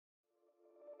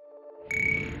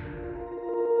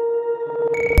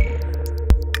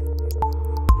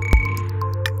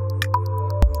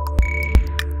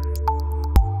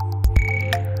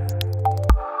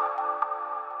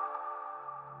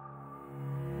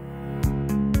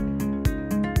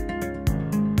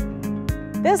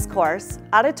This course,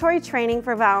 Auditory Training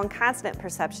for Vowel and Consonant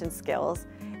Perception Skills,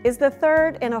 is the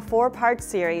third in a four-part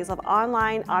series of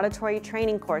online auditory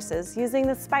training courses using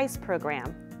the SPICE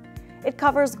program. It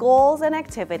covers goals and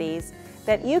activities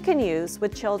that you can use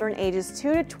with children ages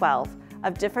 2 to 12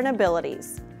 of different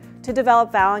abilities to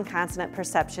develop vowel and consonant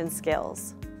perception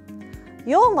skills.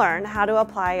 You'll learn how to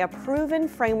apply a proven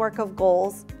framework of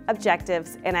goals,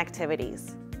 objectives, and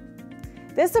activities.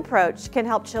 This approach can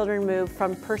help children move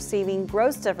from perceiving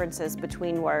gross differences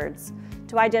between words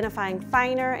to identifying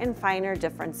finer and finer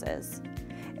differences.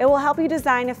 It will help you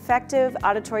design effective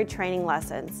auditory training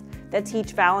lessons that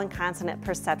teach vowel and consonant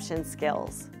perception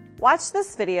skills. Watch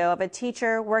this video of a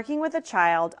teacher working with a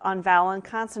child on vowel and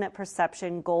consonant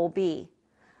perception Goal B,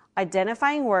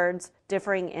 identifying words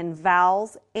differing in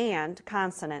vowels and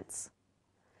consonants.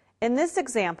 In this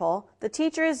example, the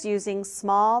teacher is using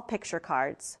small picture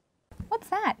cards. What's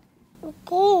that?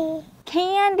 Candy.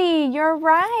 Candy, you're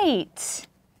right.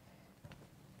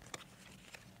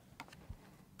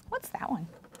 What's that one?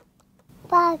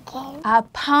 Pumpkin. A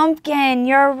pumpkin,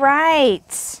 you're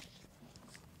right.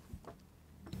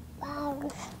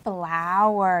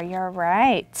 Flower, you're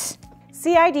right.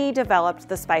 CID developed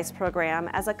the SPICE program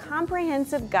as a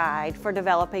comprehensive guide for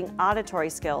developing auditory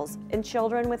skills in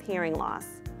children with hearing loss.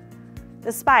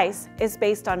 The SPICE is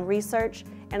based on research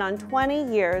and on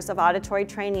 20 years of auditory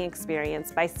training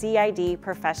experience by CID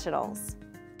professionals.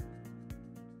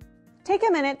 Take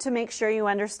a minute to make sure you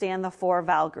understand the 4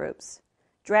 vowel groups.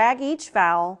 Drag each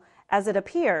vowel as it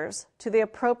appears to the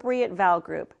appropriate vowel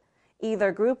group,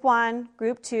 either Group 1,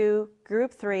 Group 2,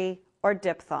 Group 3, or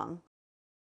diphthong.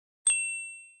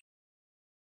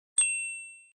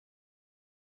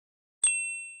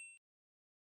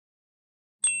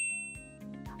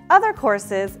 Other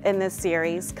courses in this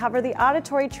series cover the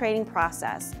auditory training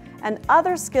process and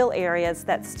other skill areas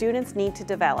that students need to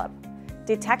develop: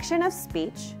 detection of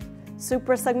speech,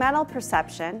 suprasegmental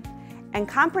perception, and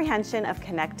comprehension of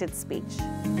connected speech.